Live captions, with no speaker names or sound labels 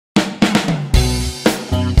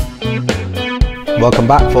Welcome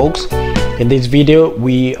back, folks. In this video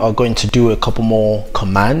we are going to do a couple more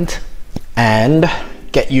commands and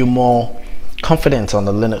get you more confidence on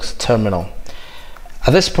the Linux terminal.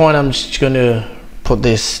 At this point I'm just going to put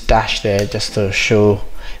this dash there just to show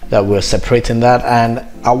that we're separating that, and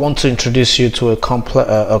I want to introduce you to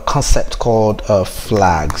a concept called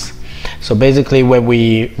flags. So basically when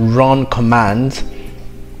we run commands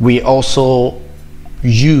we also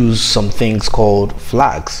use some things called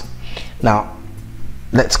flags. Now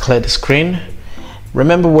let's clear the screen.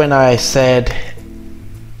 Remember when I said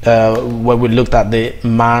when we looked at the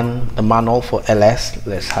manual for ls,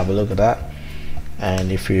 let's have a look at that.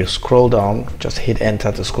 And if you scroll down, just hit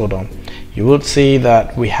enter to scroll down, you will see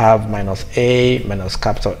that we have -a,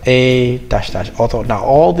 capital A, -- author. Now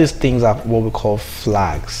all these things are what we call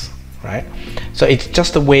flags, right? So it's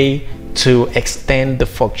just a way to extend the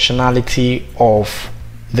functionality of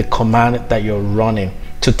the command that you're running,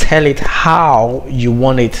 to tell it how you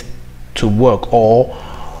want it to work, or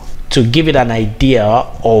to give it an idea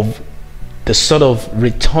of the sort of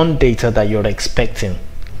return data that you're expecting.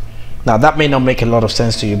 Now that may not make a lot of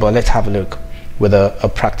sense to you, but let's have a look with a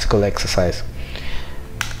practical exercise.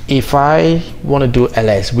 If I want to do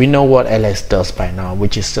ls, we know what ls does by now,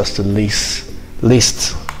 which is just to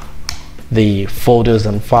list the folders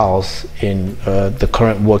and files in the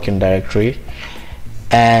current working directory.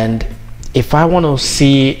 And if I want to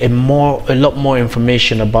see a lot more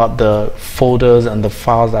information about the folders and the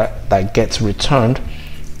files that gets returned,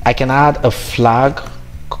 I can add a flag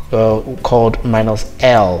called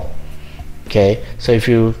 -l. Okay, so if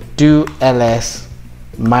you do ls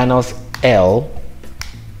 -l,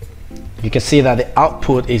 you can see that the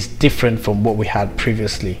output is different from what we had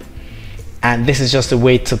previously. And this is just a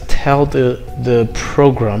way to tell the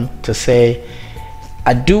program to say,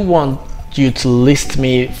 I do want you to list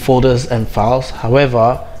me folders and files,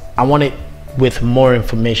 however I want it with more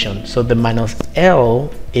information. So the -l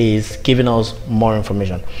is giving us more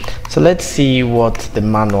information. So let's see what the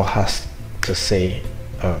manual has to say.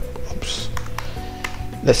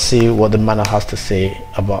 Let's see what the manual has to say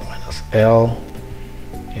about -l,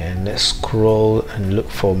 and let's scroll and look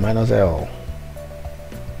for -l.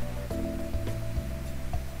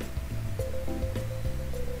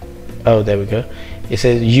 Oh, there we go. It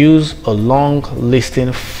says use a long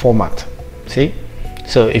listing format. See,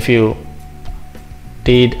 so if you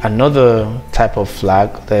did another type of flag,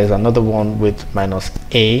 there's another one with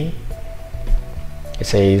 -a. It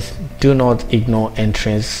says do not ignore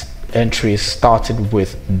entries started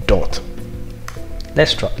with dot.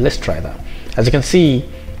 Let's try that. As you can see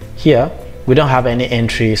here, we don't have any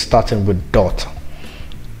entry starting with dot.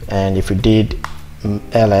 And if we did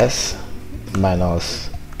ls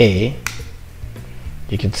 -a,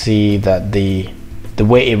 you can see that the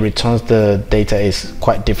way it returns the data is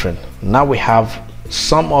quite different. Now we have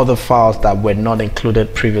some other files that were not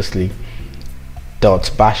included previously.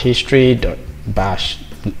 .bash history, .bash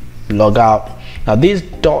logout. Now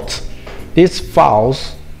these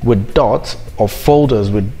files with dot, or folders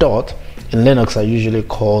with dot, in Linux are usually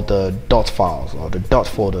called the dot files, or the dot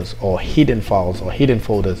folders, or hidden files, or hidden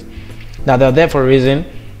folders. Now they're there for a reason.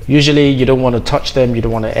 Usually you don't want to touch them, you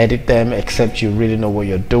don't want to edit them, except you really know what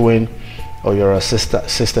you're doing, or you're a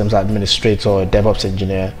systems administrator or a DevOps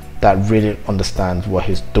engineer that really understands what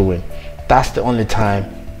he's doing. That's the only time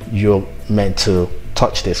you're meant to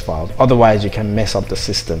touch these files. Otherwise you can mess up the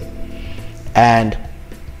system. And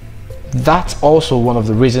that's also one of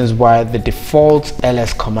the reasons why the default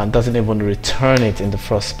ls command doesn't even return it in the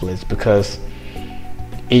first place, because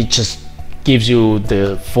it just gives you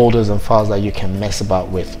the folders and files that you can mess about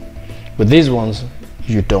with. With these ones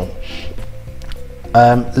you don't.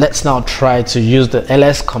 Let's now try to use the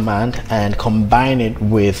ls command and combine it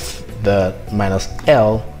with the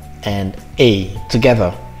 -l and a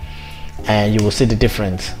together, and you will see the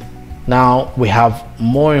difference. Now we have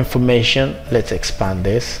more information. Let's expand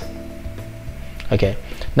this. Okay,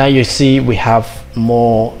 now you see we have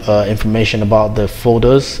more information about the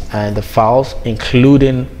folders and the files,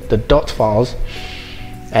 including the dot files,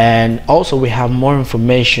 and also we have more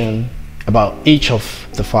information about each of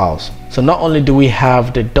the files. So not only do we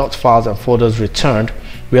have the dot files and folders returned,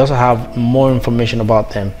 we also have more information about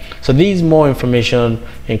them. So these more information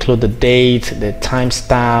include the date, the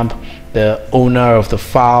timestamp, the owner of the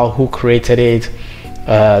file, who created it,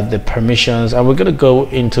 the permissions, and we're going to go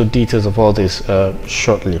into details of all this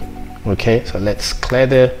shortly. Okay, so let's clear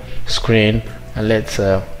the screen and let's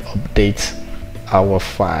update our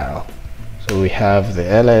file. So we have the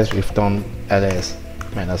ls, we've done ls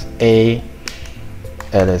 -a,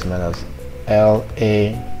 ls -la.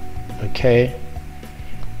 Okay,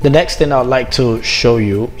 the next thing I'd like to show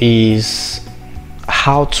you is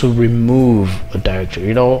how to remove a directory.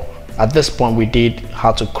 You know, at this point we did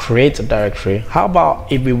how to create a directory. How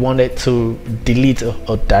about if we wanted to delete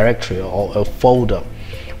a directory or a folder?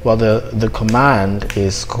 Well, the command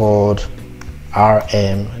is called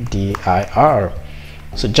rmdir.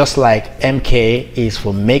 So just like mk is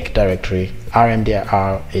for make directory,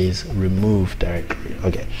 rmdir is remove directory.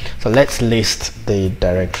 Okay, so let's list the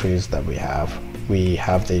directories that we have. We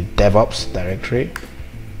have the DevOps directory,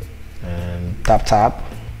 and tab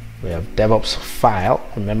we have DevOps file.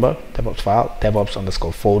 Remember, DevOps file, DevOps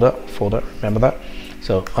underscore folder, remember that.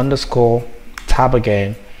 So underscore tab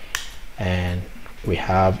again, and we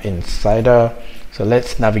have insider. So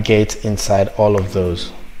let's navigate inside all of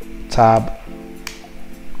those. Tab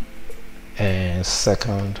and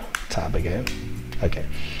second tab again. Okay,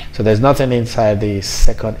 so there's nothing inside the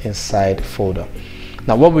second inside folder.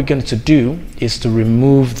 Now what we're going to do is to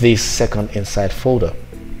remove this second inside folder.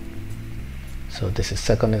 So this is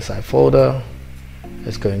second inside folder.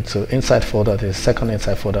 Let's go into inside folder. This is second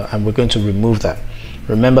inside folder, and we're going to remove that.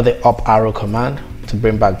 Remember the up arrow command to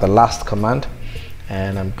bring back the last command,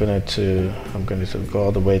 and I'm going to go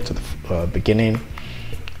all the way to the beginning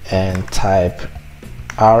and type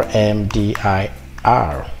rmdir.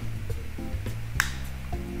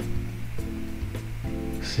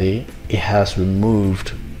 See, it has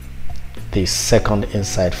removed the second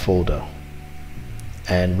inside folder,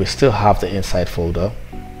 and we still have the inside folder.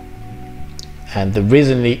 And the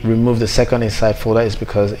reason we removed the second inside folder is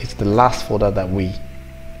because it's the last folder that we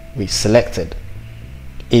selected.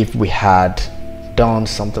 If we had done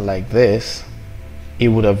something like this, it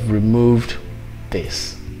would have removed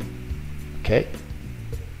this. Okay,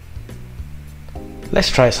 let's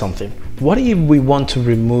try something. What if we want to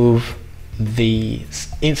remove the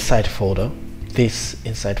inside folder, this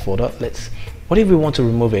inside folder? What if we want to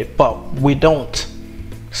remove it but we don't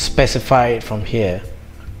specify it from here?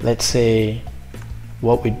 Let's say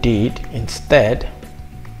what we did instead,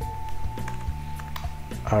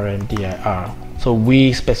 rmdir. So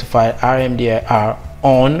we specified rmdir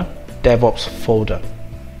on DevOps folder.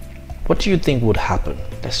 What do you think would happen?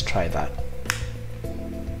 Let's try that.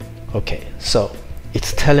 Okay, so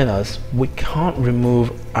it's telling us we can't remove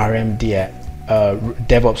rmdir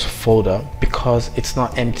DevOps folder because it's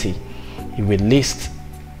not empty. If we list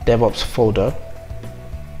DevOps folder,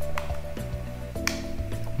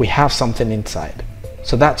 we have something inside,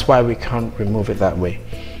 so that's why we can't remove it that way.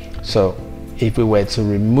 So if we were to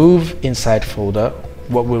remove inside folder,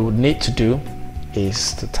 what we would need to do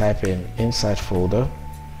is to type in inside folder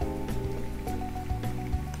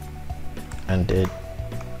and then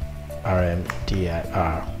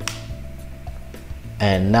rmdir,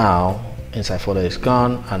 and now inside folder is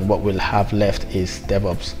gone, and what we'll have left is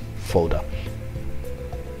DevOps folder.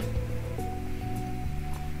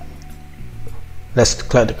 Let's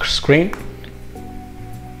clear the screen.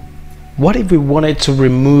 What if we wanted to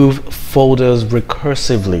remove folders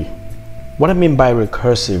recursively? What I mean by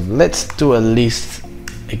recursive, let's do a list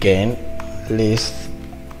again. List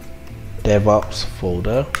DevOps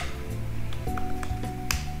folder,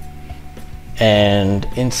 and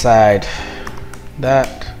inside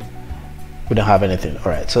that we don't have anything.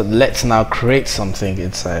 All right, so let's now create something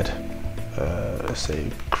inside. Let's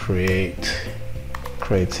say creating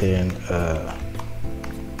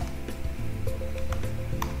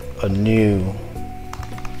a new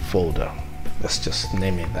folder. Let's just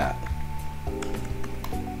name it that.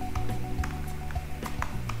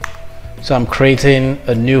 So I'm creating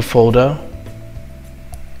a new folder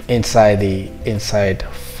inside the inside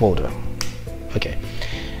folder. Okay,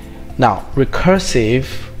 now recursive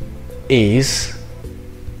is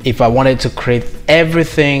if I wanted to create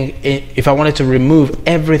everything, if I wanted to remove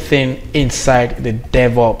everything inside the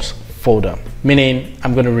DevOps folder, meaning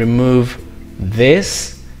I'm going to remove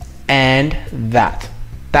this and that.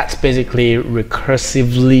 That's basically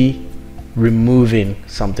recursively removing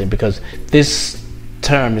something, because this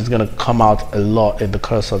term is going to come out a lot in the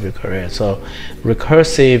course of your career. So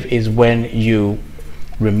recursive is when you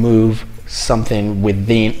remove something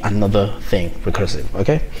within another thing. Recursive.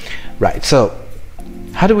 Okay, right. So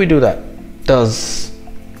how do we do that? Does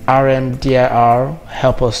rmdir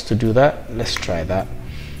help us to do that? Let's try that.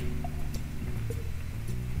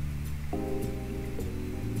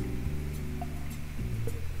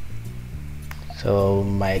 So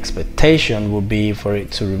my expectation would be for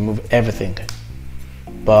it to remove everything,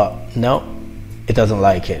 but no, it doesn't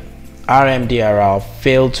like it. rmdir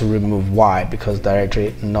failed to remove. Why? Because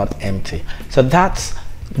directory not empty. So that's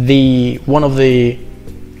one of the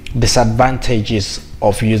disadvantages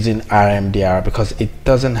of using rmdir, because it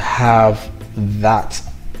doesn't have that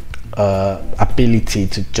ability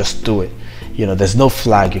to just do it. You know, there's no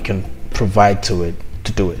flag you can provide to it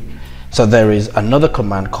to do it. So there is another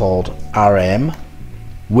command called rm,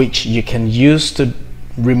 which you can use to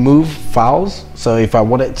remove files. So if I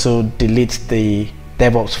wanted to delete the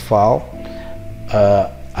DevOps file,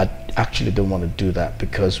 I actually don't want to do that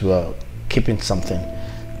because we're keeping something.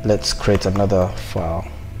 Let's create another file,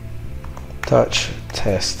 touch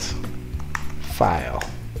test file.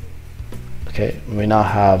 Okay, we now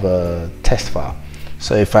have a test file.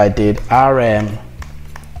 So if I did rm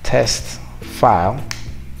test file,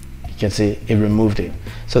 you can see it removed it.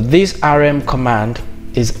 So this rm command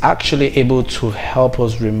is actually able to help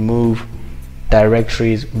us remove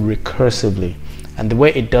directories recursively. And the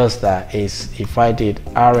way it does that is if I did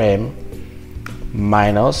rm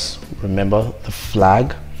minus, remember the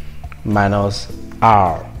flag, minus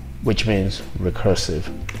r, which means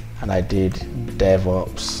recursive, and I did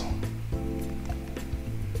DevOps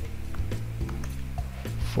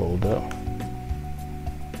folder,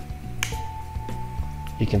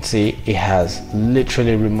 you can see it has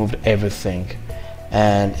literally removed everything.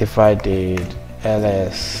 And if I did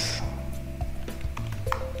ls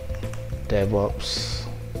DevOps,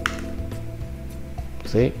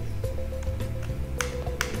 see,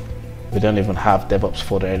 we don't even have DevOps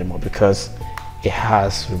folder anymore because it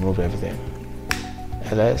has removed everything.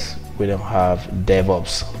 ls, we don't have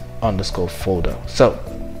DevOps underscore folder. So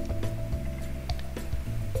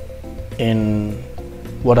in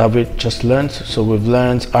what have we just learned? So we've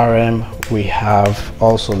learned rm, we have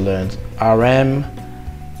also learned rm,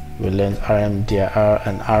 we learned rmdir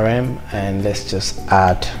and rm, and let's just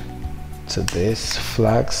add to this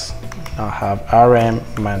flags. Now have rm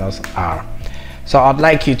minus r. So I'd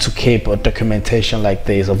like you to keep a documentation like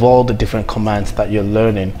this of all the different commands that you're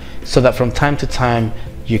learning, so that from time to time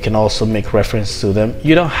you can also make reference to them.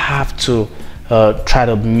 You don't have to try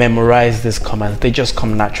to memorize these commands, they just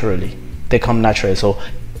come naturally. They come naturally. So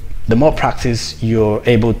the more practice you're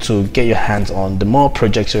able to get your hands on, the more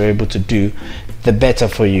projects you're able to do, the better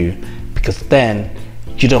for you, because then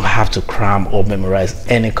you don't have to cram or memorize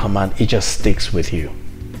any command, it just sticks with you.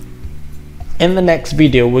 In the next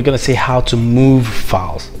video, we're going to see how to move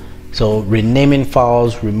files. So renaming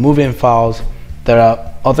files, removing files, there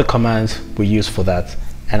are other commands we use for that,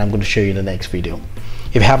 and I'm going to show you in the next video.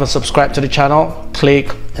 If you haven't subscribed to the channel,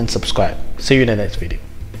 click and subscribe. See you in the next video.